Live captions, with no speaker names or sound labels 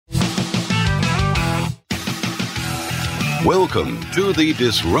Welcome to the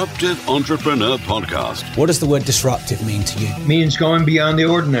Disruptive Entrepreneur Podcast. What does the word disruptive mean to you? It means going beyond the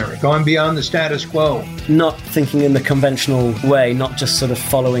ordinary, going beyond the status quo. Not thinking in the conventional way, not just sort of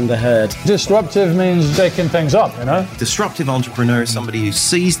following the herd. Disruptive means shaking things up, you know? Disruptive entrepreneur is somebody who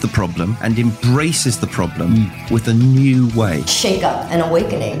sees the problem and embraces the problem with a new way. Shake up and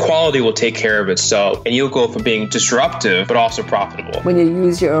awakening. Quality will take care of itself, and you'll go from being disruptive but also profitable. When you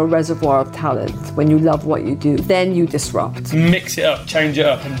use your reservoir of talent, when you love what you do, then you disrupt. Mix it up, change it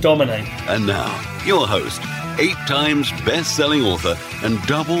up, and dominate. And now, your host, 8 times best-selling author and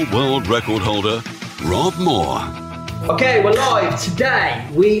double world record holder, Rob Moore. Okay, we're live. Today,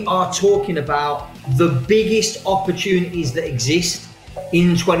 we are talking about the biggest opportunities that exist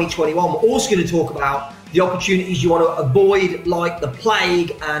in 2021. We're also going to talk about the opportunities you want to avoid like the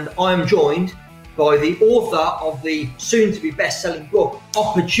plague. And I'm joined by the author of the soon-to-be best-selling book,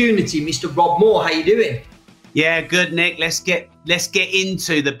 Opportunity, Mr. Rob Moore. How you doing? Yeah, good, Nick. Let's get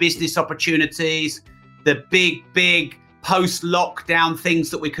into the business opportunities, the big post-lockdown things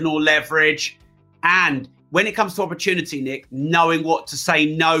that we can all leverage. And when it comes to opportunity, Nick, knowing what to say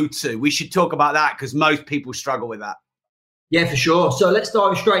no to. We should talk about that because most people struggle with that. Yeah, for sure. So let's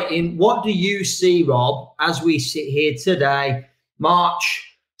dive straight in. What do you see, Rob, as we sit here today,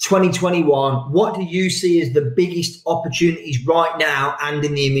 March 2021? What do you see as the biggest opportunities right now and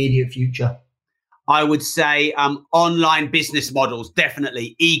in the immediate future? I would say online business models,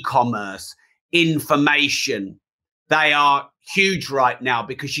 definitely e-commerce, information. They are huge right now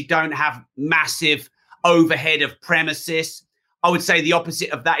because you don't have massive overhead of premises. I would say the opposite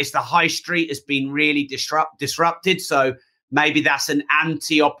of that is the high street has been really disrupted. So maybe that's an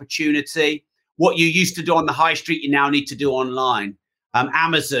anti-opportunity. What you used to do on the high street, you now need to do online.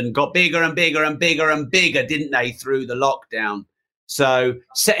 Amazon got bigger and bigger and bigger and bigger, didn't they, through the lockdown? So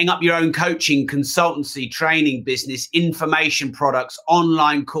setting up your own coaching, consultancy, training business, information products,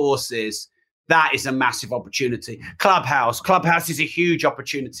 online courses, that is a massive opportunity. Clubhouse is a huge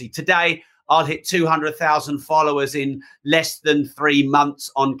opportunity. Today, I'll hit 200,000 followers in less than 3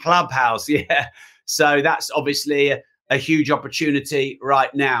 months on Clubhouse. Yeah. So that's obviously a huge opportunity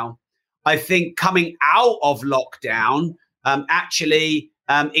right now. I think coming out of lockdown,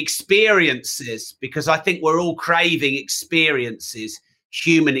 experiences, because I think we're all craving experiences,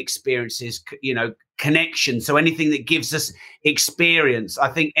 human experiences, connection. So anything that gives us experience. I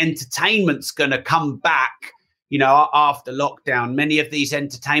think entertainment's going to come back, after lockdown. Many of these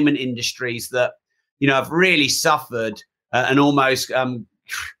entertainment industries that, have really suffered and almost, I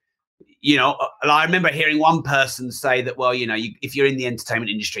remember hearing one person say that, well, if you're in the entertainment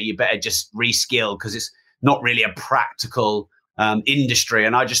industry, you better just reskill because it's not really a practical industry.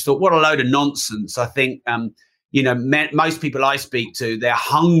 And I just thought, what a load of nonsense. I think, most people I speak to, they're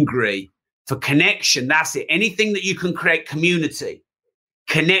hungry for connection. That's it. Anything that you can create community,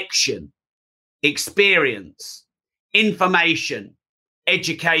 connection, experience, information,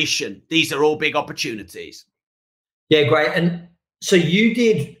 education. These are all big opportunities. Yeah, great. And so you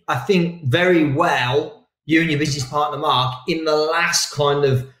did, I think, very well, you and your business partner, Mark, in the last kind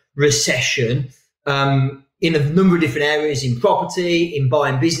of recession, in a number of different areas, in property, in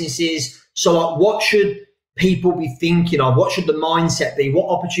buying businesses. So what should people be thinking of? What should the mindset be? What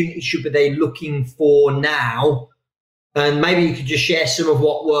opportunities should they be looking for now? And maybe you could just share some of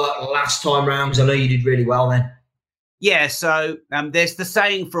what worked last time round, because I know you did really well then. Yeah, so there's the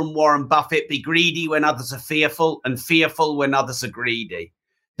saying from Warren Buffett, be greedy when others are fearful and fearful when others are greedy.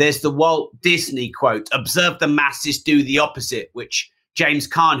 There's the Walt Disney quote, observe the masses, do the opposite, which James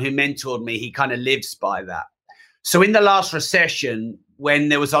Kahn, who mentored me, he kind of lives by that. So in the last recession, when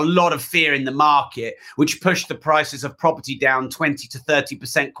there was a lot of fear in the market, which pushed the prices of property down 20 to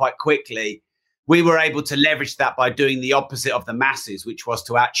 30% quite quickly, we were able to leverage that by doing the opposite of the masses, which was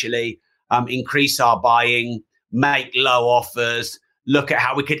to actually increase our buying, make low offers, look at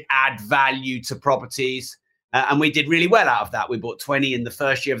how we could add value to properties. And we did really well out of that. We bought 20 in the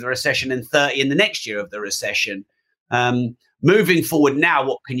first year of the recession and 30 in the next year of the recession. Moving forward now,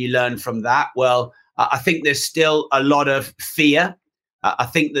 what can you learn from that? Well, I think there's still a lot of fear. I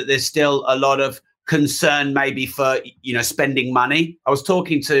think that there's still a lot of concern maybe for, spending money. I was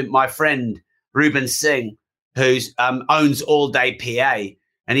talking to my friend, Ruben Singh, who owns All Day PA.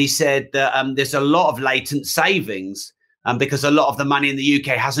 And he said that there's a lot of latent savings because a lot of the money in the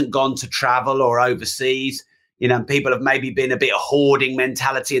UK hasn't gone to travel or overseas. People have maybe been a bit of hoarding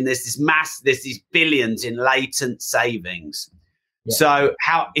mentality, and there's these billions in latent savings. Yeah. So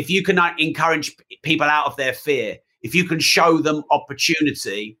if you can encourage people out of their fear, if you can show them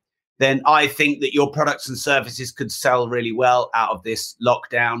opportunity, then I think that your products and services could sell really well out of this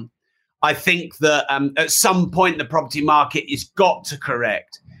lockdown. I think that at some point the property market has got to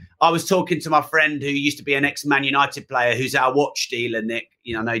correct. I was talking to my friend who used to be an ex-Man United player who's our watch dealer, Nick.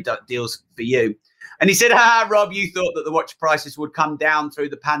 You know, I know he deals for you. And he said, Rob, you thought that the watch prices would come down through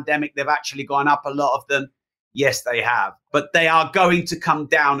the pandemic. They've actually gone up, a lot of them. Yes, they have. But they are going to come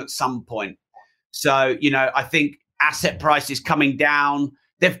down at some point. So, you know, I think asset prices coming down,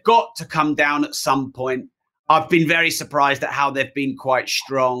 they've got to come down at some point. I've been very surprised at how they've been quite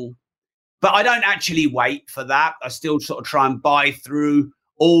strong. But I don't actually wait for that. I still sort of try and buy through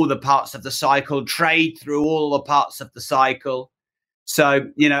all the parts of the cycle, trade through all the parts of the cycle. So,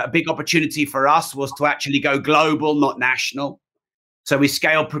 you know, a big opportunity for us was to actually go global, not national. So we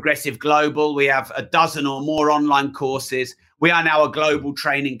scaled Progressive Global. We have a dozen or more online courses. We are now a global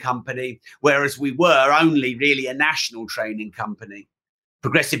training company, whereas we were only really a national training company.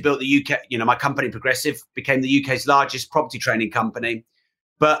 Progressive built the UK, you know, my company Progressive became the UK's largest property training company.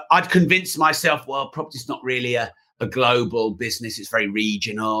 But I'd convinced myself, well, property's not really a global business. It's very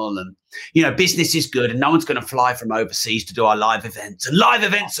regional, and, you know, business is good and no one's going to fly from overseas to do our live events. And live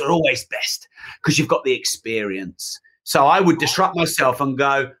events are always best because you've got the experience. So I would disrupt myself and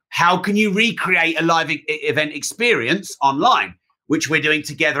go, how can you recreate a live event experience online, which we're doing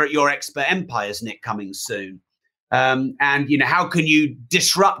together at Your Expert Empires, Nick, coming soon. And, you know, how can you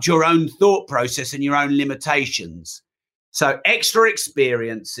disrupt your own thought process and your own limitations? So extra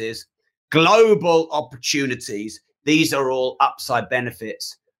experiences, global opportunities, these are all upside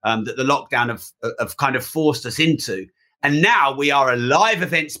benefits that the lockdown have kind of forced us into. And now we are a live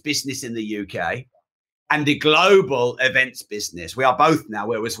events business in the UK and a global events business. We are both now,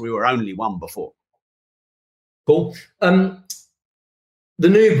 whereas we were only one before. Cool. The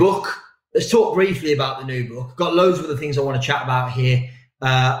new book, let's talk briefly about the new book. I've got loads of other things I want to chat about here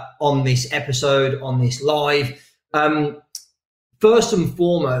on this episode, on this live. First and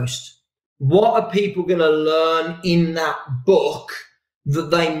foremost, what are people going to learn in that book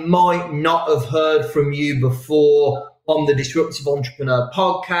that they might not have heard from you before on the Disruptive Entrepreneur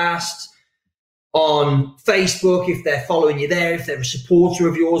podcast, on Facebook, if they're following you there, if they're a supporter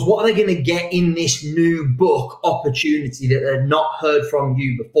of yours? What are they going to get in this new book opportunity that they've not heard from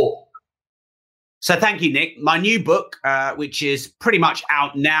you before? So thank you, Nick. My new book, which is pretty much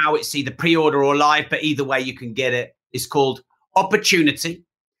out now, it's either pre-order or live, but either way you can get it, is called Opportunity,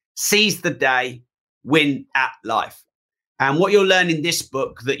 Seize the Day, Win at Life. And what you'll learn in this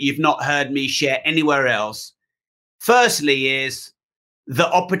book that you've not heard me share anywhere else, firstly, is the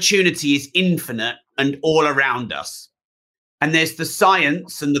opportunity is infinite and all around us. And there's the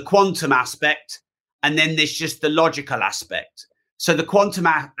science and the quantum aspect, and then there's just the logical aspect. So the quantum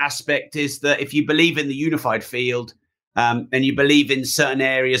aspect is that if you believe in the unified field and you believe in certain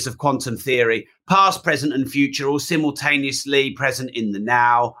areas of quantum theory, past, present, and future all simultaneously present in the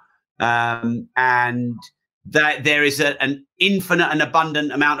now, and that there is an infinite and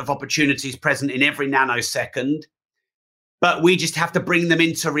abundant amount of opportunities present in every nanosecond. But we just have to bring them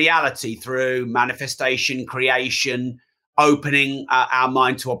into reality through manifestation, creation, opening our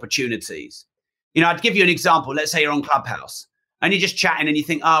mind to opportunities. You know, I'd give you an example. Let's say you're on Clubhouse and you're just chatting and you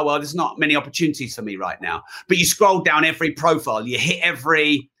think, oh, well, there's not many opportunities for me right now. But you scroll down every profile, you hit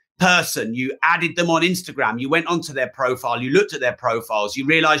every person, you added them on Instagram, you went onto their profile, you looked at their profiles, you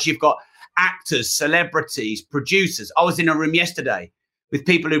realize you've got actors, celebrities, producers. I was in a room yesterday with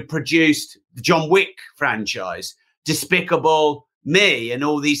people who produced the John Wick franchise, Despicable Me, and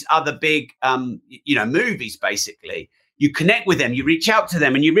all these other big, movies, basically. You connect with them, you reach out to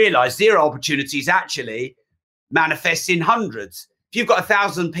them, and you realize zero opportunities actually manifest in hundreds. If you've got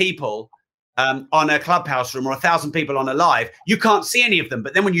 1,000 people on a Clubhouse room or 1,000 people on a live, you can't see any of them.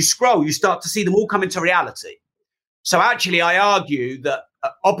 But then when you scroll, you start to see them all come into reality. So actually, I argue that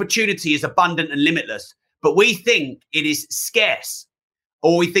opportunity is abundant and limitless, but we think it is scarce,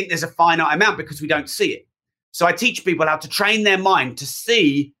 or we think there's a finite amount because we don't see it. So I teach people how to train their mind to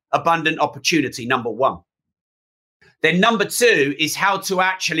see abundant opportunity, number one. Then number two is how to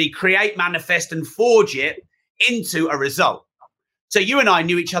actually create, manifest, and forge it into a result. So you and I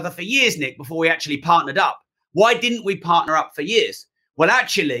knew each other for years, Nick, before we actually partnered up. Why didn't we partner up for years? Well,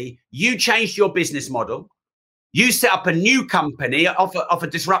 actually, you changed your business model. You set up a new company of a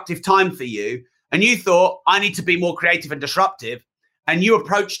disruptive time for you. And you thought, I need to be more creative and disruptive. And you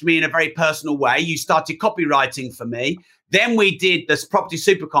approached me in a very personal way. You started copywriting for me. Then we did this property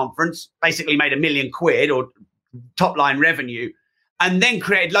super conference, basically made £1 million or top line revenue, and then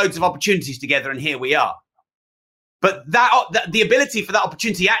created loads of opportunities together. And here we are. But the ability for that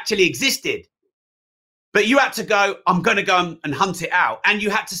opportunity actually existed. But you had to go, I'm going to go and hunt it out. And you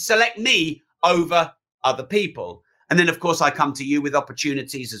had to select me over other people. And then, of course, I come to you with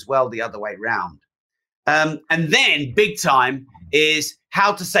opportunities as well, the other way round. And then big time is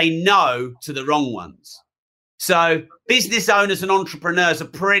how to say no to the wrong ones. So business owners and entrepreneurs are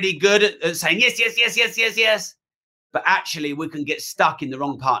pretty good at saying yes, yes, yes, yes, yes, yes. But actually, we can get stuck in the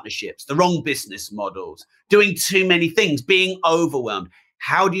wrong partnerships, the wrong business models, doing too many things, being overwhelmed.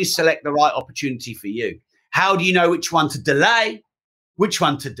 How do you select the right opportunity for you? How do you know which one to delay, which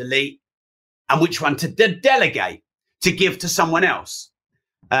one to delete, and which one to delegate, to give to someone else?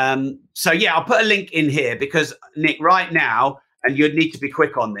 So, yeah, I'll put a link in here because, Nick, right now, and you'd need to be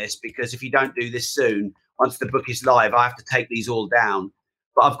quick on this because if you don't do this soon, once the book is live, I have to take these all down.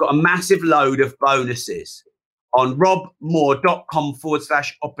 But I've got a massive load of bonuses on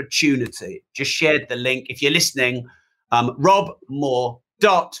robmoore.com/opportunity. Just shared the link. If you're listening,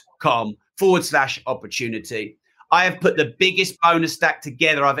 robmoore.com/opportunity. I have put the biggest bonus stack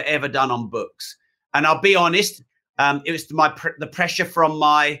together I've ever done on books. And I'll be honest, it was the pressure from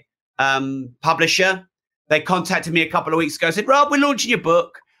my publisher. They contacted me a couple of weeks ago, said, Rob, we're launching your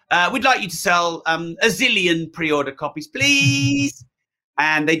book. We'd like you to sell a zillion pre-order copies, please.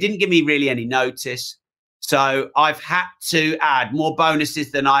 And they didn't give me really any notice. So I've had to add more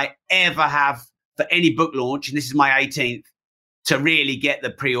bonuses than I ever have for any book launch. And this is my 18th to really get the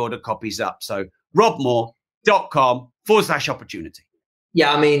pre-order copies up. So robmoore.com/opportunity.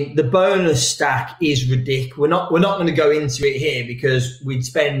 Yeah, I mean, the bonus stack is ridiculous. We're not going to go into it here because we'd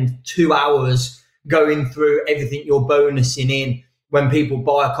spend 2 hours going through everything you're bonusing in when people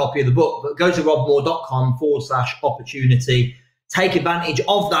buy a copy of the book. But go to robmoore.com/opportunity. Take advantage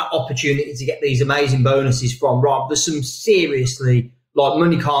of that opportunity to get these amazing bonuses from Rob. There's some seriously, like,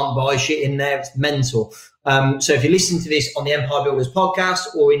 money can't buy shit in there. It's mental. So if you're listening to this on the Empire Builders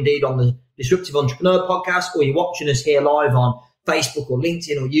podcast or indeed on the Disruptive Entrepreneur podcast, or you're watching us here live on Facebook or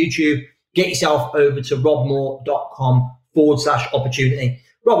LinkedIn or YouTube, get yourself over to robmoore.com/opportunity.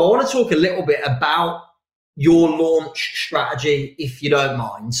 Rob, I want to talk a little bit about your launch strategy, if you don't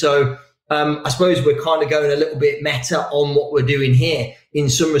mind. So I suppose we're kind of going a little bit meta on what we're doing here in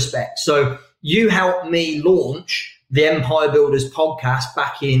some respects. So you helped me launch the Empire Builders podcast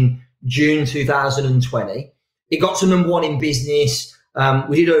back in June 2020. It got to #1 in business.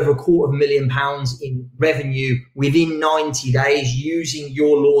 We did over £250,000 in revenue within 90 days using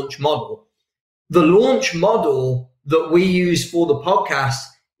your launch model. The launch model that we use for the podcast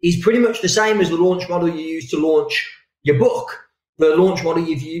is pretty much the same as the launch model you use to launch your book, the launch model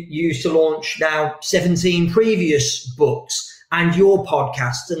you've used to launch now 17 previous books and your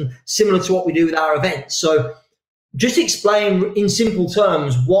podcast, and similar to what we do with our events. So just explain in simple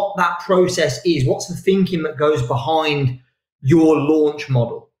terms what that process is. What's the thinking that goes behind your launch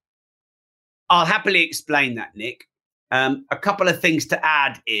model? I'll happily explain that, Nick. A couple of things to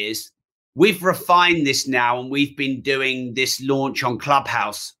add is we've refined this now, and we've been doing this launch on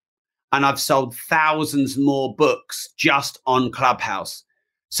Clubhouse, and I've sold thousands more books just on Clubhouse.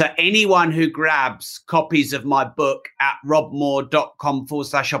 So anyone who grabs copies of my book at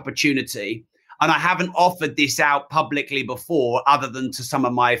robmoore.com/opportunity, and I haven't offered this out publicly before other than to some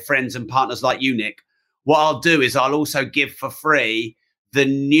of my friends and partners like you, Nick, what I'll do is I'll also give for free the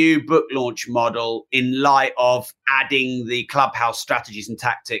new book launch model in light of adding the Clubhouse strategies and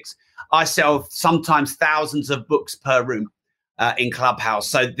tactics. I sell sometimes thousands of books per room in Clubhouse.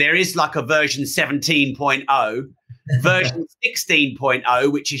 So there is like a version 17.0. Version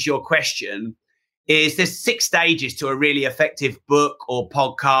 16.0, which is your question, is there's 6 stages to a really effective book or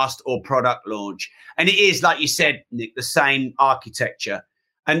podcast or product launch. And it is, like you said, Nick, the same architecture.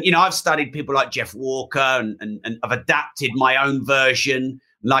 And, you know, I've studied people like Jeff Walker and I've adapted my own version,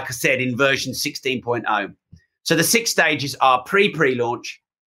 like I said, in version 16.0. So the 6 stages are pre-launch,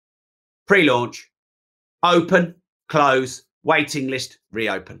 open, close, waiting list,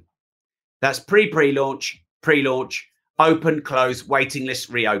 reopen. That's pre-launch, open, close, waiting list,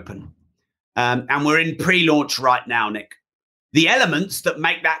 reopen. And we're in pre-launch right now, Nick. The elements that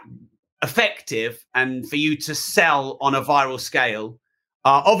make that effective and for you to sell on a viral scale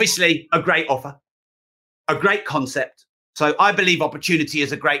are obviously a great offer, a great concept. So I believe opportunity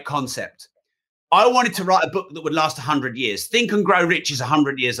is a great concept. I wanted to write a book that would last 100 years. Think and Grow Rich is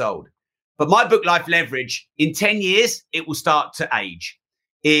 100 years old. But my book, Life Leverage, in 10 years, it will start to age.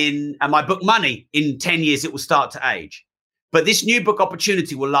 And my book, Money, in 10 years, it will start to age. But this new book,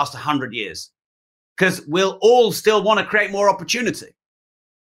 Opportunity, will last 100 years because we'll all still want to create more opportunity.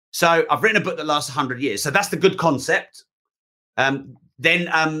 So I've written a book that lasts 100 years. So that's the good concept. Then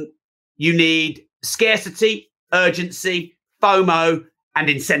you need scarcity, urgency, FOMO, and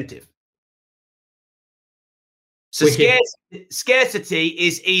incentive. So scarcity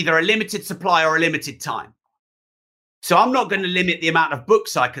is either a limited supply or a limited time. So I'm not going to limit the amount of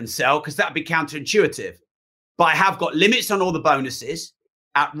books I can sell because that would be counterintuitive. But I have got limits on all the bonuses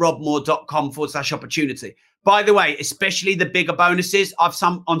at robmoore.com/opportunity. By the way, especially the bigger bonuses, on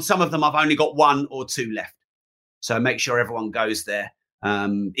some of them, I've only got 1 or 2 left. So make sure everyone goes there,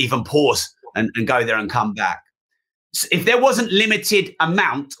 even pause and go there and come back. So if there wasn't limited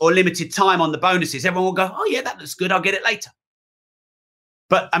amount or limited time on the bonuses, everyone will go, oh yeah, that looks good, I'll get it later.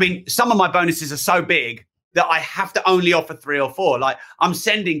 But I mean, some of my bonuses are so big that I have to only offer 3 or 4. Like I'm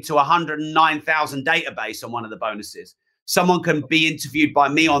sending to 109,000 database on one of the bonuses. Someone can be interviewed by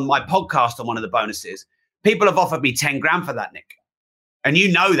me on my podcast on one of the bonuses. People have offered me 10 grand for that, Nick. And you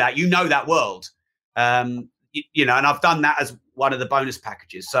know that world. And I've done that as one of the bonus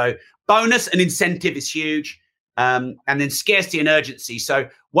packages. So bonus and incentive is huge. And then scarcity and urgency. So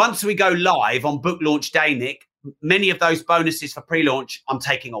once we go live on book launch day, Nick, many of those bonuses for pre-launch, I'm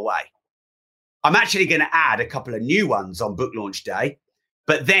taking away. I'm actually going to add a couple of new ones on book launch day.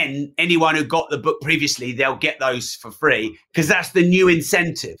 But then anyone who got the book previously, they'll get those for free because that's the new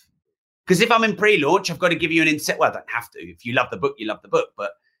incentive. Because if I'm in pre-launch, I've got to give you an incentive. Well, I don't have to. If you love the book, you love the book.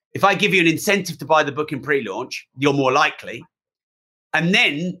 But if I give you an incentive to buy the book in pre-launch, you're more likely. And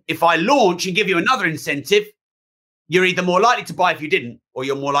then if I launch and give you another incentive, you're either more likely to buy if you didn't, or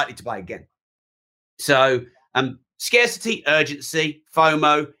you're more likely to buy again. So scarcity, urgency,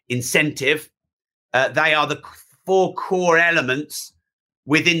 FOMO, incentive, they are the 4 core elements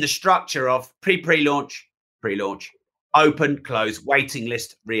within the structure of pre-launch, pre-launch, open, close, waiting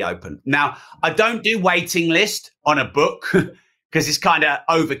list, reopen. Now, I don't do waiting list on a book because it's kind of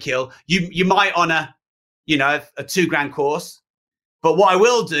overkill. You might on a $2 grand course, but what I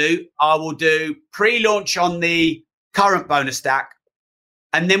will do pre-launch on the current bonus stack.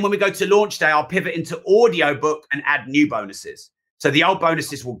 And then when we go to launch day, I'll pivot into audio book and add new bonuses. So the old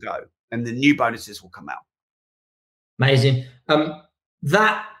bonuses will go and the new bonuses will come out. Amazing.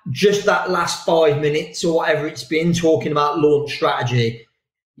 That last 5 minutes or whatever it's been talking about launch strategy,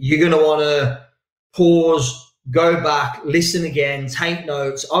 you're going to want to pause, go back, listen again, take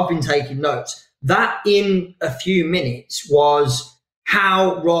notes. I've been taking notes. That in a few minutes was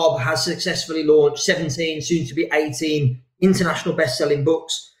how Rob has successfully launched 17, soon to be 18 international best-selling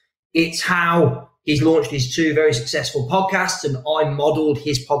books. It's how he's launched his 2 very successful podcasts, and I modeled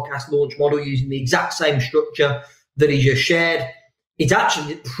his podcast launch model using the exact same structure that he just shared. It's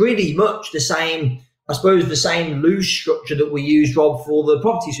actually pretty much the same, I suppose, the same loose structure that we used, Rob, for the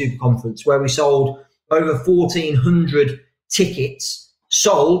Property Super Conference, where we sold over 1,400 tickets,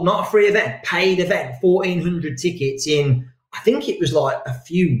 sold, not a free event, paid event, 1,400 tickets in, I think it was like a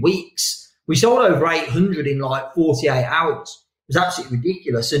few weeks. We sold over 800 in like 48 hours. It was absolutely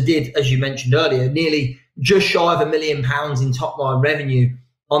ridiculous, and did, as you mentioned earlier, nearly just shy of £1 million in top line revenue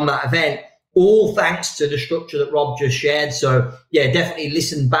on that event, all thanks to the structure that Rob just shared. So yeah, definitely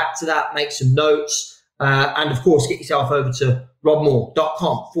listen back to that, make some notes, and of course, get yourself over to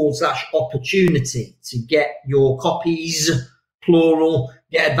robmoore.com/opportunity to get your copies, plural,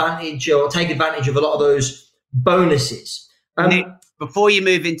 get advantage or take advantage of a lot of those bonuses. Nick, before you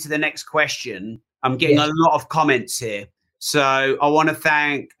move into the next question, I'm getting a lot of comments here. So I want to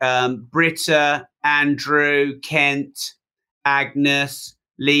thank Britta, Andrew, Kent, Agnes,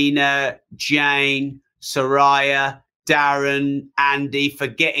 Lena, Jane, Soraya, Darren, Andy for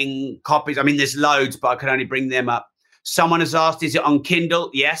getting copies. I mean, there's loads, but I can only bring them up. Someone has asked, is it on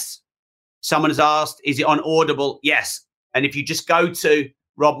Kindle? Yes. Someone has asked, is it on Audible? Yes. And if you just go to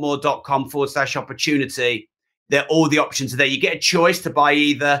robmoore.com/opportunity, all the options are there. You get a choice to buy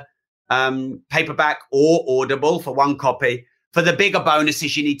either paperback or Audible for 1 copy. For the bigger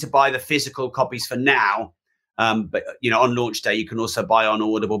bonuses, you need to buy the physical copies for now. But, on launch day, you can also buy on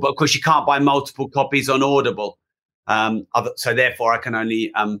Audible. But, of course, you can't buy multiple copies on Audible. So, therefore, I can't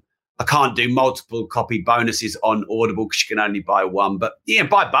do multiple copy bonuses on Audible because you can only buy 1. But, yeah,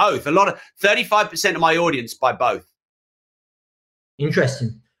 buy both. 35% of my audience buy both.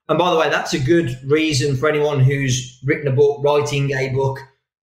 Interesting. And by the way, that's a good reason for anyone who's written a book, writing a book,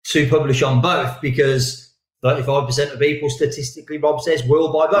 to publish on both, because 35% of people, statistically, Rob says,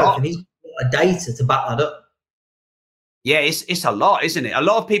 will buy both. And he's got data to back that up. Yeah, it's a lot, isn't it? A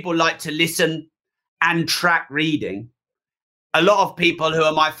lot of people like to listen and track reading. A lot of people who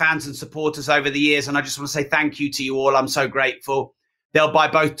are my fans and supporters over the years, and I just want to say thank you to you all. I'm so grateful. They'll buy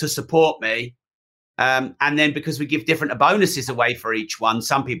both to support me. And then because we give different bonuses away for each one,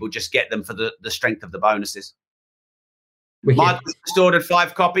 some people just get them for the strength of the bonuses. Michael just ordered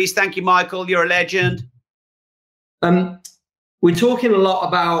 5 copies. Thank you, Michael. You're a legend. We're talking a lot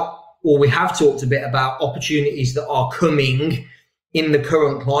about, or we have talked a bit about, opportunities that are coming in the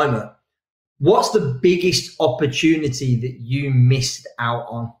current climate. what's the biggest opportunity that you missed out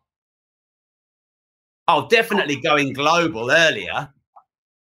on? Oh, definitely going global earlier.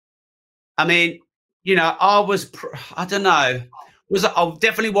 I mean, you know, I don't know, I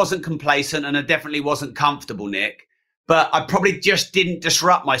definitely wasn't complacent and I definitely wasn't comfortable, Nick, but I probably just didn't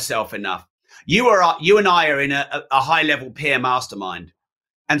disrupt myself enough. You and I are in a high level peer mastermind,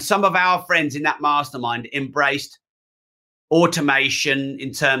 and some of our friends in that mastermind embraced automation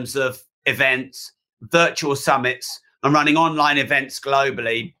in terms of events, virtual summits, and running online events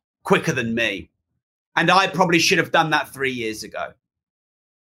globally quicker than me. And I probably should have done that 3 years ago.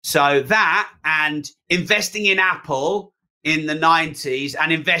 So that, and investing in Apple in the 90s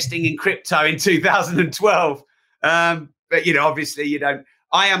and investing in crypto in 2012. But, you know, obviously you don't.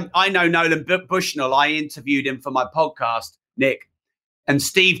 I know Nolan Bushnell. I interviewed him for my podcast, Nick. And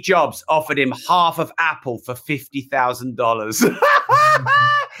Steve Jobs offered him half of Apple for $50,000.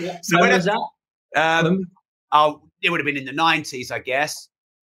 Yeah. So when was that? It would have been in the 90s, I guess.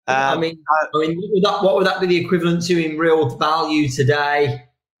 What would that be the equivalent to in real value today?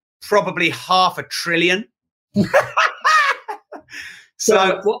 Probably $500 billion.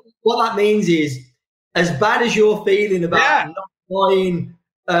 So what that means is, as bad as you're feeling about not buying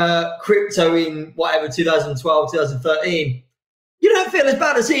crypto in whatever 2012, 2013, you don't feel as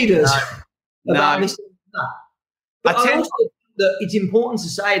bad as he does about missing that. But I also think that it's important to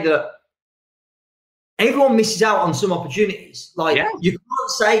say that everyone misses out on some opportunities. You can't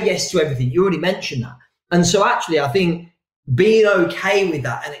say yes to everything. You already mentioned that. And so actually, I think being okay with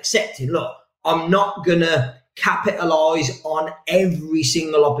that and accepting, look, I'm not going to capitalize on every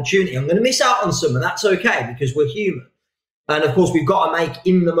single opportunity. I'm going to miss out on some, and that's okay because we're human. And of course, we've got to make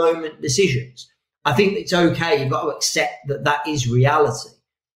in the moment decisions. I think it's okay. You've got to accept that that is reality.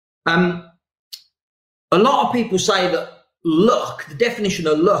 A lot of people say that luck, the definition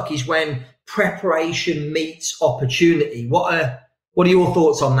of luck is when preparation meets opportunity. What are your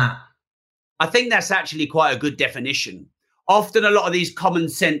thoughts on that? I think that's actually quite a good definition. Often a lot of these common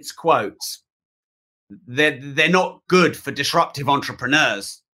sense quotes, they're not good for disruptive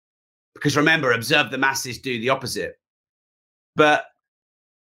entrepreneurs because remember, observe the masses, do the opposite. But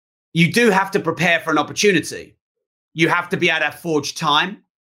you do have to prepare for an opportunity. You have to be able to forge time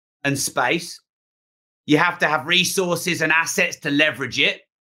and space. You have to have resources and assets to leverage it.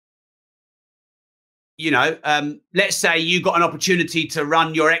 You know, let's say you got an opportunity to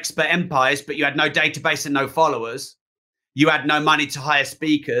run your expert empires, but you had no database and no followers. You had no money to hire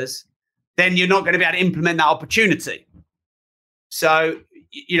speakers. Then you're not going to be able to implement that opportunity. So,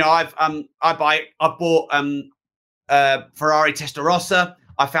 you know, I bought Ferrari Testarossa.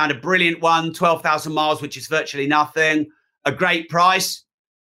 I found a brilliant one, 12,000 miles, which is virtually nothing. A great price.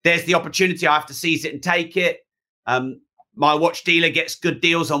 There's the opportunity. I have to seize it and take it. My watch dealer gets good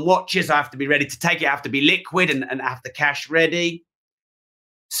deals on watches. I have to be ready to take it. I have to be liquid and have the cash ready.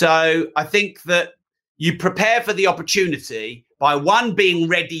 So I think that you prepare for the opportunity by one, being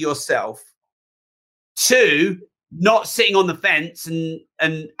ready yourself. Two, not sitting on the fence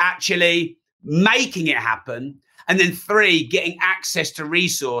and actually making it happen. And then three, getting access to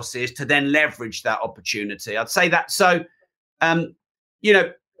resources to then leverage that opportunity. I'd say that. So, you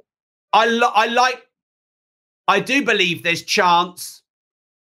know, I do believe there's chance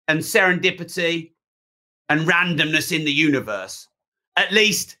and serendipity and randomness in the universe. At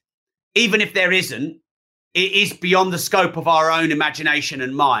least, even if there isn't, it is beyond the scope of our own imagination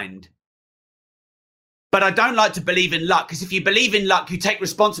and mind. But I don't like to believe in luck, because if you believe in luck, you take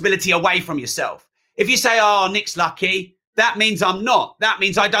responsibility away from yourself. If you say, oh, Nick's lucky, that means I'm not. That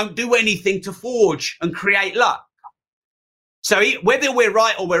means I don't do anything to forge and create luck. So whether we're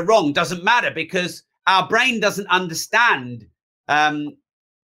right or we're wrong doesn't matter, because our brain doesn't understand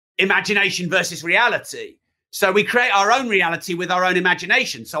imagination versus reality. So we create our own reality with our own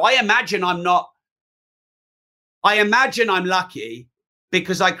imagination. So I imagine I'm lucky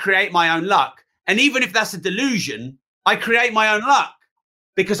because I create my own luck. And even if that's a delusion, I create my own luck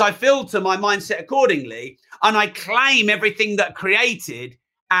because I filter my mindset accordingly and I claim everything that created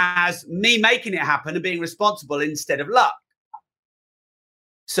as me making it happen and being responsible instead of luck.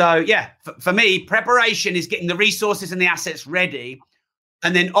 So, yeah, for me, preparation is getting the resources and the assets ready.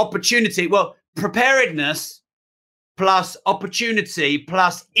 And then opportunity, well, preparedness plus opportunity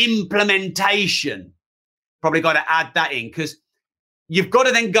plus implementation. Probably got to add that in because you've got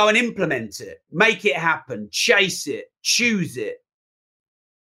to then go and implement it, make it happen, chase it, choose it.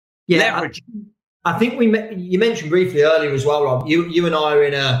 Yeah, leverage. I think you mentioned briefly earlier as well, Rob, you and I are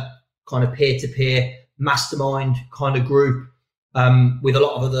in a kind of peer-to-peer mastermind kind of group. With a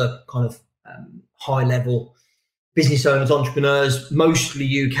lot of other kind of high-level business owners, entrepreneurs, mostly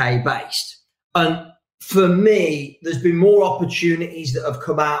UK-based. And for me, there's been more opportunities that have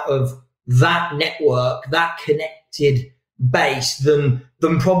come out of that network, that connected base than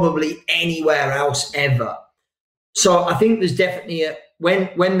probably anywhere else ever. So I think there's definitely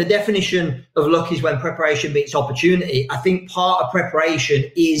when the definition of luck is when preparation meets opportunity, I think part of preparation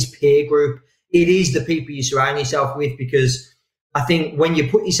is peer group. It is the people you surround yourself with, because I think when you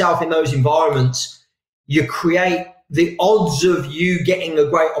put yourself in those environments, you create the odds of you getting a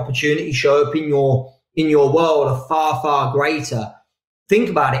great opportunity show up in your world are far, far greater. Think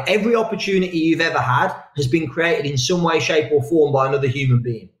about it. Every opportunity you've ever had has been created in some way, shape, or form by another human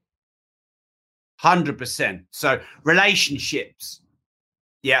being. 100%. So relationships.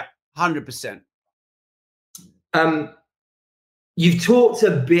 Yeah, 100%. You've talked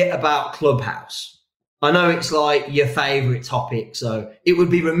a bit about Clubhouse. I know it's like your favorite topic, so it would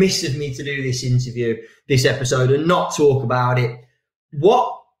be remiss of me to do this episode and not talk about it.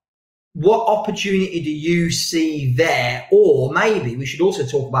 What opportunity do you see there? Or maybe we should also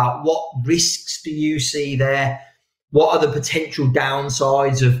talk about what risks do you see there? What are the potential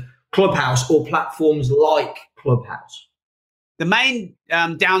downsides of Clubhouse or platforms like Clubhouse? The main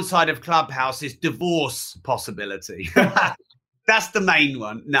downside of Clubhouse is divorce possibility. That's the main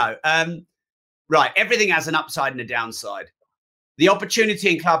one. No. Right. Everything has an upside and a downside. The opportunity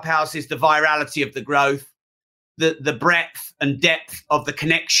in Clubhouse is the virality of the growth, the breadth and depth of the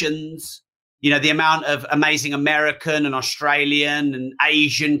connections, the amount of amazing American and Australian and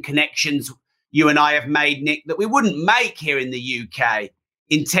Asian connections you and I have made, Nick, that we wouldn't make here in the UK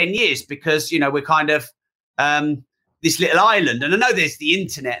in 10 years because, we're kind of this little island. And I know there's the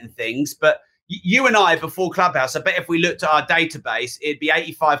internet and things, but you and I, before Clubhouse, I bet if we looked at our database, it'd be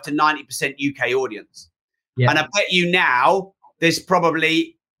 85 to 90% UK audience. Yeah. And I bet you now there's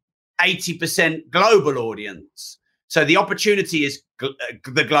probably 80% global audience. So the opportunity is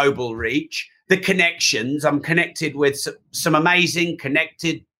the global reach, the connections. I'm connected with some amazing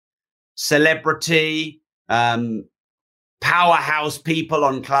connected celebrity, powerhouse people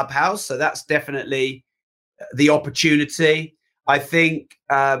on Clubhouse. So that's definitely the opportunity. I think,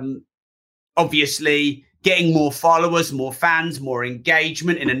 obviously, getting more followers, more fans, more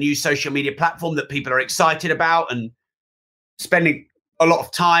engagement in a new social media platform that people are excited about and spending a lot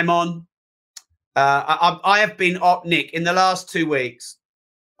of time on. I have been, Nick, in the last 2 weeks,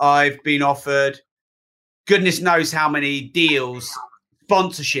 I've been offered goodness knows how many deals,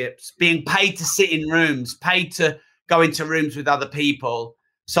 sponsorships, being paid to sit in rooms, paid to go into rooms with other people,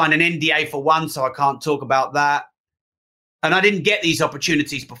 sign an NDA for one, so I can't talk about that. And I didn't get these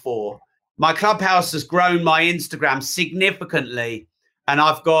opportunities before. My Clubhouse has grown my Instagram significantly. And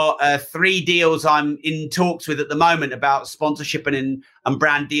I've got 3 deals I'm in talks with at the moment about sponsorship and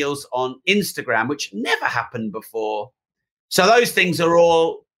brand deals on Instagram, which never happened before. So those things are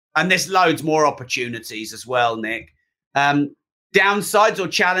all, and there's loads more opportunities as well, Nick. Downsides or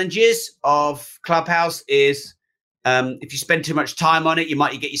challenges of Clubhouse is if you spend too much time on it, you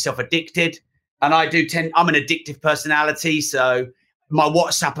might get yourself addicted. And I'm an addictive personality, so my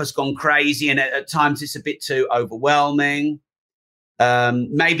WhatsApp has gone crazy, and at times it's a bit too overwhelming.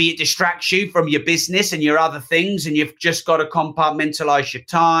 Maybe it distracts you from your business and your other things, and you've just got to compartmentalize your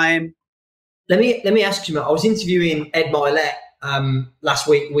time. Let me ask you, I was interviewing Ed Milet last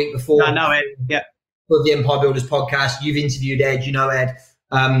week, the week before. I know Ed, yeah. For the Empire Builders podcast. You've interviewed Ed, Ed,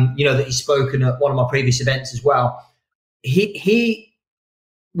 that he's spoken at one of my previous events as well.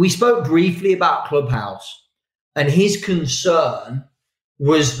 We spoke briefly about Clubhouse, and his concern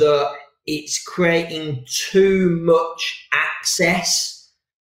was that it's creating too much access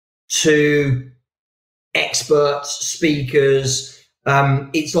to experts, speakers.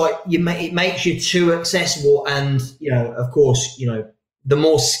 It's like it makes you too accessible, and of course, the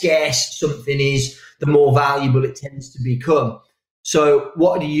more scarce something is, the more valuable it tends to become. So,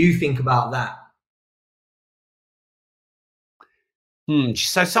 what do you think about that?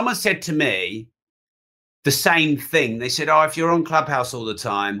 So someone said to me the same thing. They said, if you're on Clubhouse all the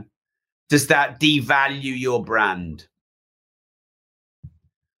time, does that devalue your brand?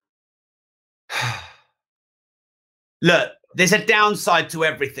 Look, there's a downside to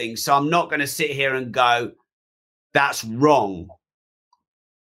everything. So I'm not going to sit here and go, that's wrong.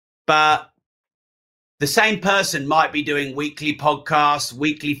 But the same person might be doing weekly podcasts,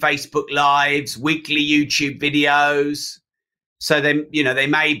 weekly Facebook Lives, weekly YouTube videos. So they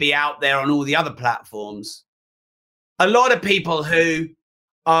may be out there on all the other platforms. A lot of people who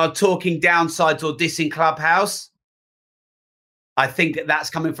are talking downsides or dissing Clubhouse, I think that's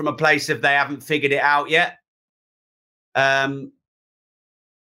coming from a place of they haven't figured it out yet. The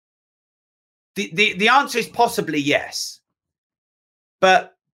answer is possibly yes.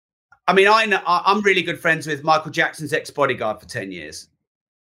 But I mean, I'm really good friends with Michael Jackson's ex-bodyguard for 10 years.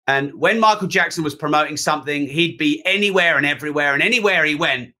 And when Michael Jackson was promoting something, he'd be anywhere and everywhere. And anywhere he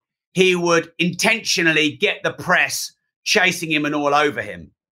went, he would intentionally get the press chasing him and all over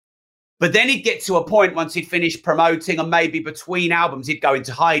him. But then he'd get to a point once he'd finished promoting, and maybe between albums, he'd go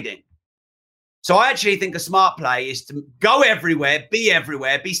into hiding. So I actually think a smart play is to go everywhere,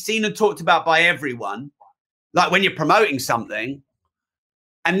 be seen and talked about by everyone, like when you're promoting something.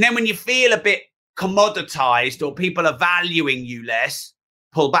 And then when you feel a bit commoditized or people are valuing you less,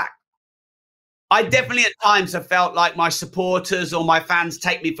 pull back. I definitely at times have felt like my supporters or my fans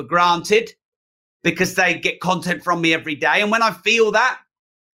take me for granted because they get content from me every day. And when I feel that,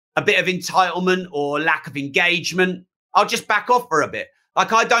 a bit of entitlement or lack of engagement, I'll just back off for a bit.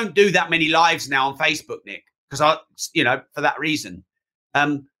 Like I don't do that many lives now on Facebook, Nick, because for that reason.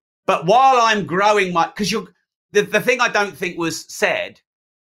 But while I'm growing because the thing I don't think was said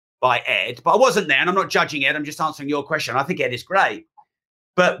by Ed, but I wasn't there and I'm not judging Ed. I'm just answering your question. I think Ed is great.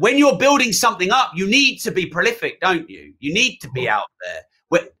 But when you're building something up, you need to be prolific, don't you? You need to be out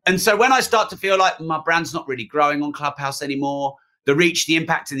there. And so when I start to feel like my brand's not really growing on Clubhouse anymore, the reach, the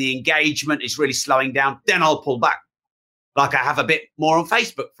impact and the engagement is really slowing down, then I'll pull back. Like I have a bit more on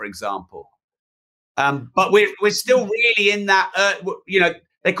Facebook, for example. But we're still really in that,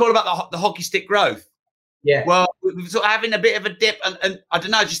 they call about the hockey stick growth. Yeah. Well, we're sort of having a bit of a dip and I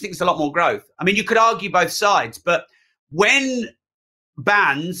don't know, I just think it's a lot more growth. I mean, you could argue both sides, but when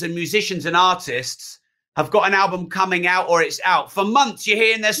bands and musicians and artists have got an album coming out or it's out for months, you're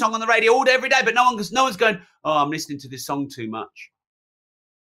hearing their song on the radio all day, every day, but no one's going, oh, I'm listening to this song too much.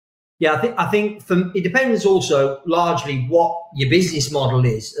 Yeah, I think it depends also largely what your business model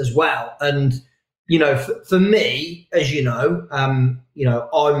is as well. And, for me, as you know,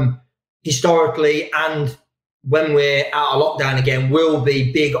 I'm historically, and when we're out of lockdown again, we'll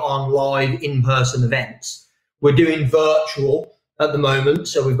be big on live in-person events. We're doing virtual at the moment.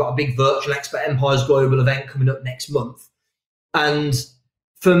 So we've got a big virtual Expert Empires Global event coming up next month. And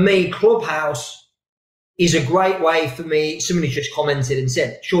for me, Clubhouse is a great way for me. Somebody just commented and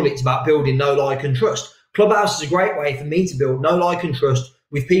said, surely it's about building know, like, and trust. Clubhouse is a great way for me to build know, like, and trust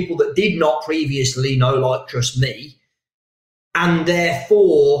with people that did not previously know, like, trust me. And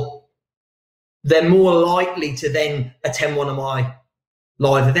therefore, they're more likely to then attend one of my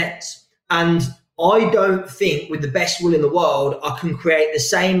live events. And I don't think with the best will in the world, I can create the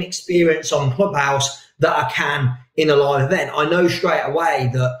same experience on Clubhouse that I can in a live event. I know straight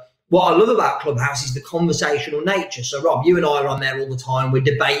away that what I love about Clubhouse is the conversational nature. So, Rob, you and I are on there all the time. We're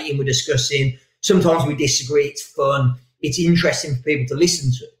debating, we're discussing. Sometimes we disagree. It's fun. It's interesting for people to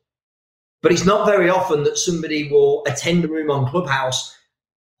listen to. But it's not very often that somebody will attend a room on Clubhouse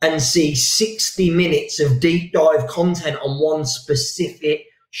and see 60 minutes of deep dive content on one specific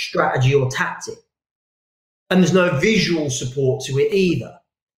strategy or tactic. And there's no visual support to it either.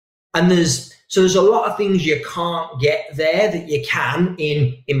 And there's a lot of things you can't get there that you can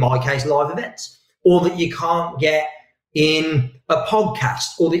in my case, live events, or that you can't get in a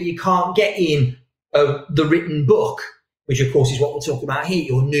podcast, or that you can't get in the written book, which of course is what we're talking about here,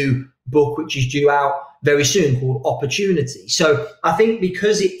 your new book, which is due out very soon, called Opportunity. So I think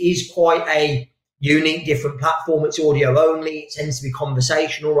because it is quite a unique, different platform, it's audio only, it tends to be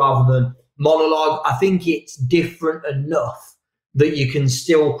conversational rather than monologue. I think it's different enough that you can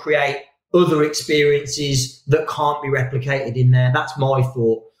still create other experiences that can't be replicated in there. That's my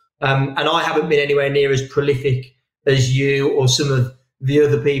thought. And I haven't been anywhere near as prolific as you or some of the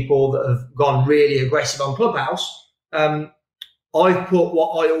other people that have gone really aggressive on Clubhouse. I've put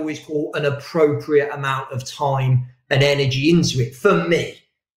what I always call an appropriate amount of time and energy into it. For me,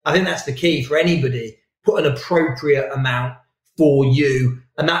 I think that's the key for anybody. Put an appropriate amount for you.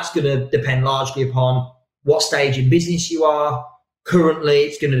 And that's going to depend largely upon what stage in business you are currently.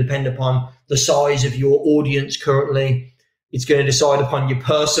 It's going to depend upon the size of your audience currently. It's going to decide upon your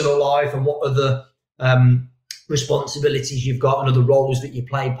personal life and what other responsibilities you've got and other roles that you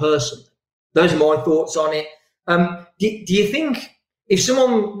play personally. Those are my thoughts on it. Do you think if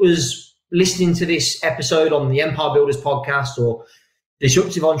someone was listening to this episode on the Empire Builders podcast or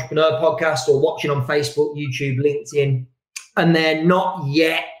Disruptive Entrepreneur podcast or watching on Facebook, YouTube, LinkedIn, and they're not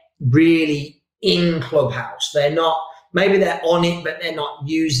yet really in Clubhouse, maybe they're on it, but they're not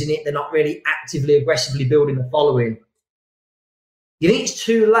using it, they're not really actively, aggressively building the following, do you think it's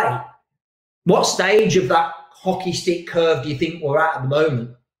too late? What stage of that hockey stick curve do you think we're at the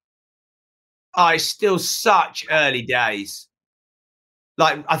moment? Oh, it's still such early days.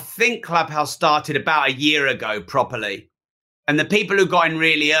 Like, I think Clubhouse started about a year ago properly. And the people who got in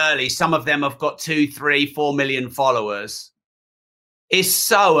really early, some of them have got 2, 3, 4 million followers. It's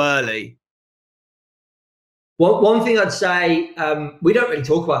so early. Well, one thing I'd say, we don't really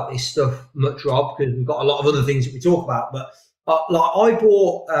talk about this stuff much, Rob, because we've got a lot of other things that we talk about. But I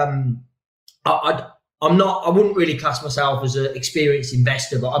bought, I wouldn't really class myself as an experienced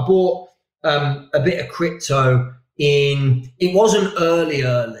investor, but I bought a bit of crypto it wasn't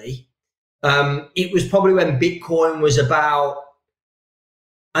early. It was probably when Bitcoin was about,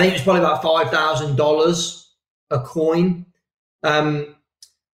 I think it was probably about $5,000 a coin.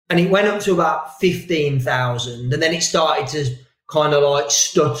 And it went up to about 15,000, and then it started to kind of like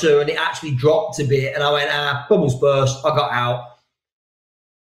stutter, and it actually dropped a bit. And I went, bubbles burst. I got out.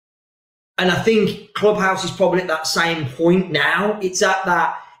 And I think Clubhouse is probably at that same point now. It's at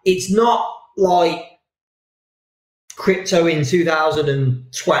that. It's not like crypto in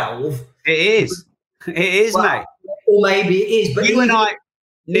 2012. It is. It is, well, mate. Or maybe it is. But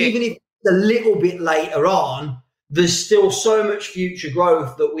even if it's a little bit later on, there's still so much future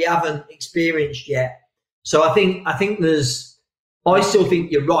growth that we haven't experienced yet. So I still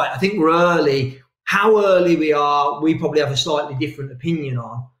think you're right. I think we're early. How early we are, we probably have a slightly different opinion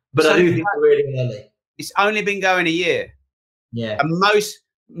on. But I do think we're really early. It's only been going a year. Yeah. And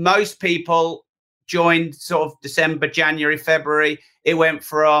most people joined sort of December, January, February. It went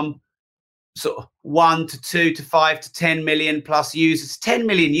from sort of 1 to 2 to 5 to 10 million plus users. 10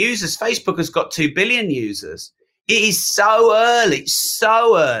 million users. Facebook has got 2 billion users. It is so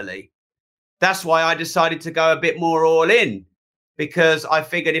early. That's why I decided to go a bit more all in, because I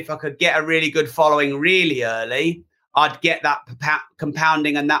figured if I could get a really good following really early, I'd get that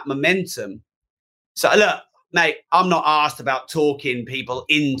compounding and that momentum. So look, mate, I'm not asked about talking people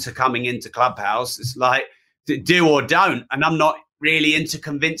into coming into Clubhouse. It's like do or don't. And I'm not really into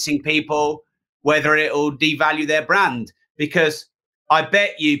convincing people whether it'll devalue their brand, because I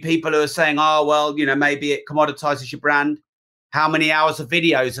bet you people who are saying, oh, well, maybe it commoditizes your brand. How many hours of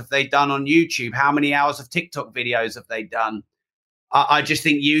videos have they done on YouTube? How many hours of TikTok videos have they done? I just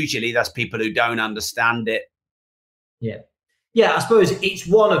think usually that's people who don't understand it. Yeah, I suppose it's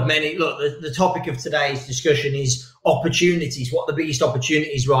one of many. Look, the topic of today's discussion is opportunities. What are the biggest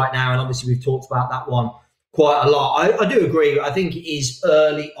opportunities right now? And obviously we've talked about that one quite a lot. I do agree. I think it is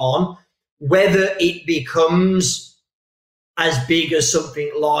early on. Whether it becomes as big as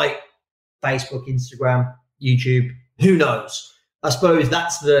something like Facebook, Instagram, YouTube, who knows? I suppose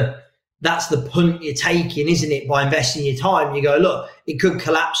that's the punt you're taking, isn't it? By investing your time, you go, look, it could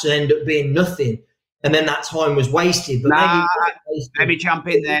collapse and end up being nothing, and then that time was wasted. But let me jump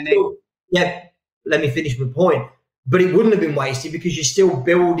in there, Nick. Yeah, let me finish my point. But it wouldn't have been wasted because you're still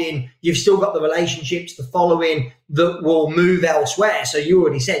building. You've still got the relationships, the following that will move elsewhere. So you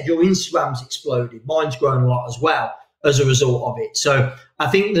already said your Instagram's exploded. Mine's grown a lot as well as a result of it. So I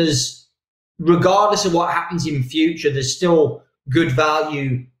think there's, regardless of what happens in future, there's still good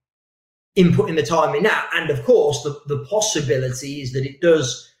value in putting the time in now. And of course, the possibility is that it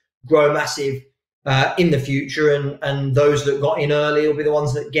does grow massive in the future, and those that got in early will be the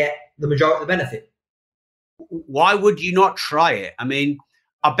ones that get the majority of the benefit. Why would you not try it? I mean,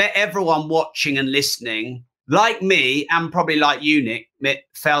 I bet everyone watching and listening, like me, and probably like you, Nick,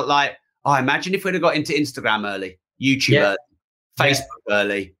 felt like, oh, imagine if we'd have got into Instagram early, YouTube early, Facebook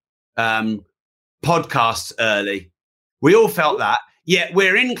early, podcasts early. We all felt that. Yet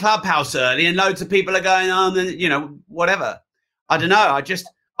we're in Clubhouse early and loads of people are going on, whatever. I don't know.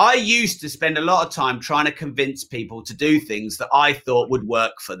 I used to spend a lot of time trying to convince people to do things that I thought would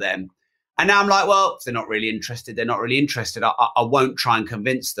work for them. And now I'm like, well, if they're not really interested, they're not really interested. I won't try and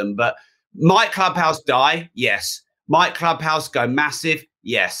convince them. But might Clubhouse die? Yes. Might Clubhouse go massive?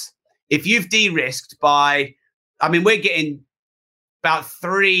 Yes. If you've de-risked we're getting about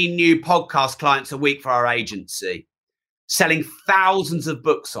 3 new podcast clients a week for our agency, selling thousands of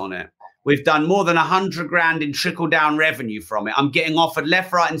books on it. We've done more than 100 grand in trickle down revenue from it. I'm getting offered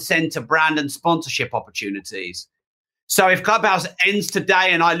left, right and center brand and sponsorship opportunities. So if Clubhouse ends today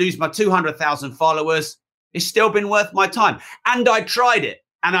and I lose my 200,000 followers, it's still been worth my time. And I tried it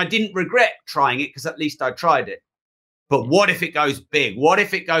and I didn't regret trying it because at least I tried it. But what if it goes big? What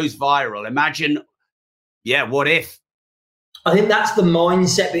if it goes viral? Imagine, what if? I think that's the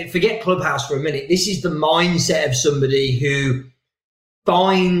mindset. But forget Clubhouse for a minute. This is the mindset of somebody who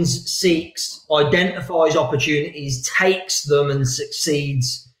finds, seeks, identifies opportunities, takes them and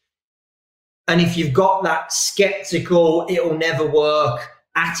succeeds. And if you've got that skeptical, it'll never work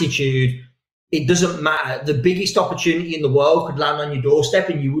attitude, it doesn't matter. The biggest opportunity in the world could land on your doorstep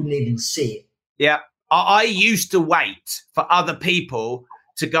and you wouldn't even see it. Yeah. I used to wait for other people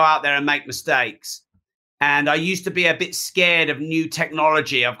to go out there and make mistakes. And I used to be a bit scared of new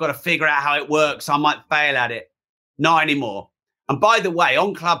technology. I've got to figure out how it works. I might fail at it. Not anymore. And by the way,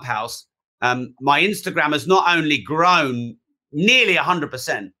 on Clubhouse, my Instagram has not only grown nearly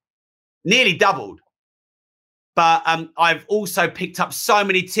 100%, nearly doubled, but I've also picked up so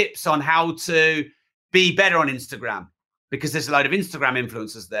many tips on how to be better on Instagram, because there's a load of Instagram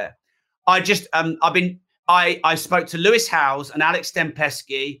influencers there. I spoke to Lewis Howes and Alex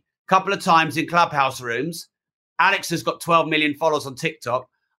Dempesky a couple of times in Clubhouse rooms. Alex has got 12 million followers on TikTok.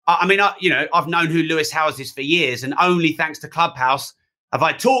 I've known who Lewis Howes is for years, and only thanks to Clubhouse have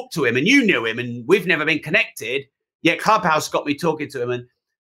I talked to him, and you knew him, and we've never been connected, yet Clubhouse got me talking to him, and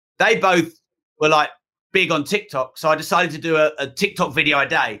they both were like big on TikTok. So I decided to do a TikTok video a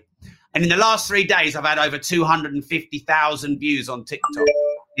day. And in the last 3 days, I've had over 250,000 views on TikTok.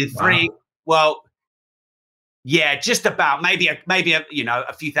 Just about, maybe a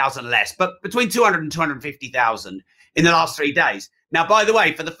few thousand less, but between 200 and 250,000 in the last 3 days. Now, by the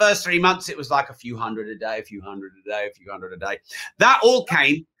way, for the first 3 months, it was like a few hundred a day, a few hundred a day, a few hundred a day. That all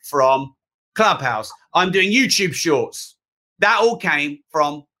came from Clubhouse. I'm doing YouTube shorts. That all came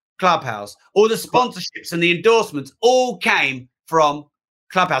from Clubhouse. All the sponsorships and the endorsements all came from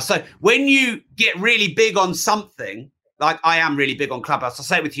Clubhouse. So when you get really big on something, like I am really big on Clubhouse, I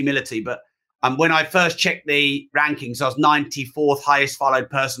say it with humility, but when I first checked the rankings, I was 94th highest followed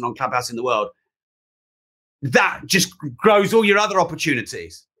person on Clubhouse in the world. That just grows all your other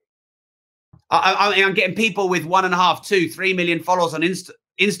opportunities. I'm getting people with 1.5, 2, 3 million followers on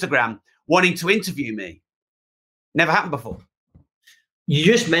Instagram wanting to interview me. Never happened before. You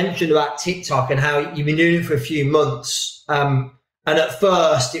just mentioned about TikTok and how you've been doing it for a few months. And at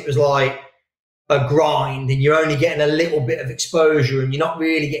first it was like a grind and you're only getting a little bit of exposure and you're not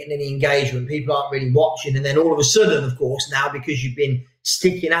really getting any engagement. People aren't really watching. And then all of a sudden, of course, now because you've been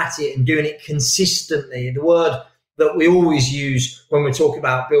sticking at it and doing it consistently, the word that we always use when we're talking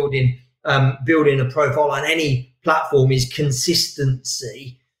about building a profile on any platform is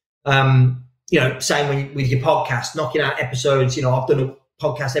consistency. Same with your podcast, knocking out episodes. I've done a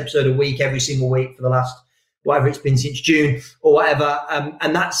podcast episode a week, every single week for the last, whatever it's been since June or whatever.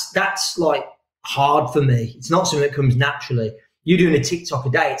 And that's like hard for me. It's not something that comes naturally. You're doing a TikTok a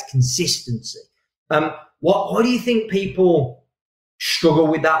day, it's consistency. Why do you think people struggle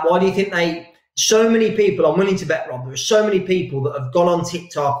with that? Why do you think so many people, I'm willing to bet, Rob, there are so many people that have gone on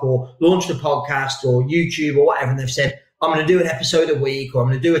TikTok or launched a podcast or YouTube or whatever, and they've said, I'm going to do an episode a week, or I'm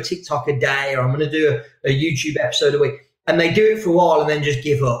going to do a TikTok a day, or I'm going to do a YouTube episode a week. And they do it for a while and then just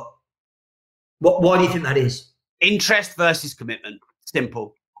give up. Why do you think that is? Interest versus commitment.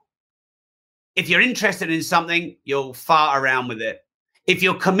 Simple. If you're interested in something, you'll fart around with it. If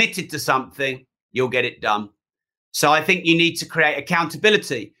you're committed to something, you'll get it done. So I think you need to create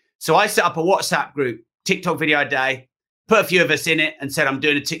accountability. So I set up a WhatsApp group, TikTok video a day, put a few of us in it and said, I'm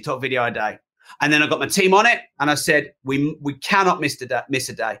doing a TikTok video a day. And then I got my team on it and I said, we cannot miss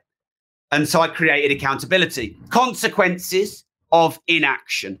a day. And so I created accountability, consequences of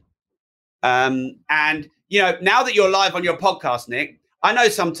inaction. And, now that you're live on your podcast, Nick, I know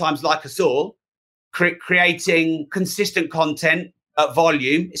sometimes, like us all, creating consistent content at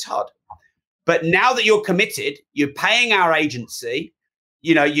volume is hard. But now that you're committed, you're paying our agency,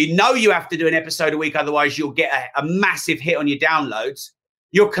 you have to do an episode a week, otherwise you'll get a massive hit on your downloads.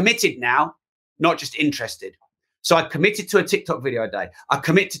 You're committed now, not just interested. So I committed to a TikTok video a day. I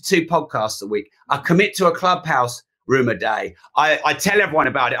commit to 2 podcasts a week. I commit to a Clubhouse room a day. I tell everyone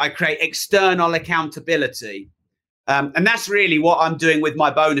about it. I create external accountability. And that's really what I'm doing with my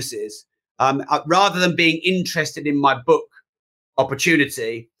bonuses. Rather than being interested in my book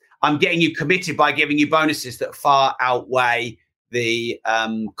opportunity, I'm getting you committed by giving you bonuses that far outweigh the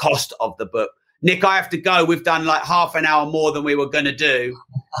cost of the book. Nick, I have to go. We've done like half an hour more than we were going to do.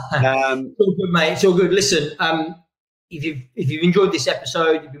 It's all good, mate. It's all good. Listen, if you've enjoyed this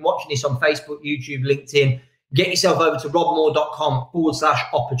episode, you've been watching this on Facebook, YouTube, LinkedIn, get yourself over to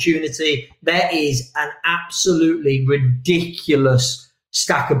robmoore.com/opportunity. There is an absolutely ridiculous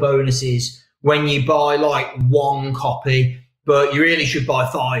stack of bonuses when you buy like 1 copy, but you really should buy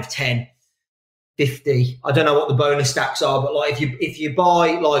 5, 10, 50. I don't know what the bonus stacks are, but like if you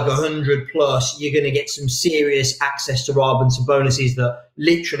buy like 100 plus, you're going to get some serious access to Rob and some bonuses that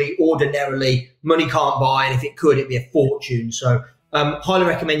literally ordinarily money can't buy. And if it could, it'd be a fortune. So highly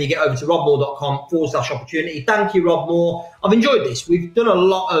recommend you get over to robmoore.com/opportunity. Thank you, Rob Moore. I've enjoyed this. We've done a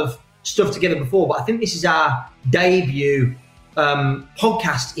lot of stuff together before, but I think this is our debut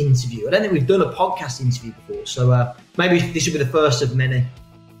podcast interview. I don't think we've done a podcast interview before. So maybe this will be the first of many.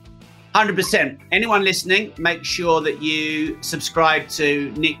 100%. Anyone listening, make sure that you subscribe to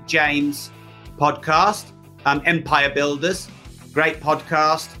Nick James' podcast, Empire Builders. Great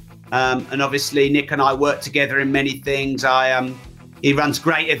podcast. And obviously, Nick and I work together in many things. He runs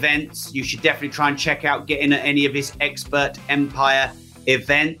great events. You should definitely try and check out getting at any of his Expert Empire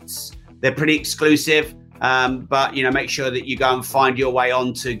events. They're pretty exclusive, but make sure that you go and find your way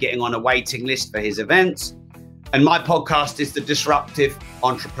on to getting on a waiting list for his events. And my podcast is The Disruptive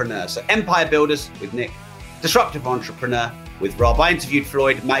Entrepreneur. So Empire Builders with Nick, Disruptive Entrepreneur with Rob. I interviewed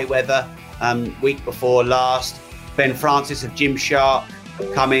Floyd Mayweather week before last. Ben Francis of Gymshark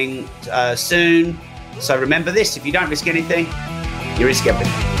coming soon. So remember this, if you don't risk anything, you risk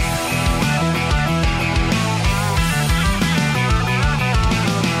everything.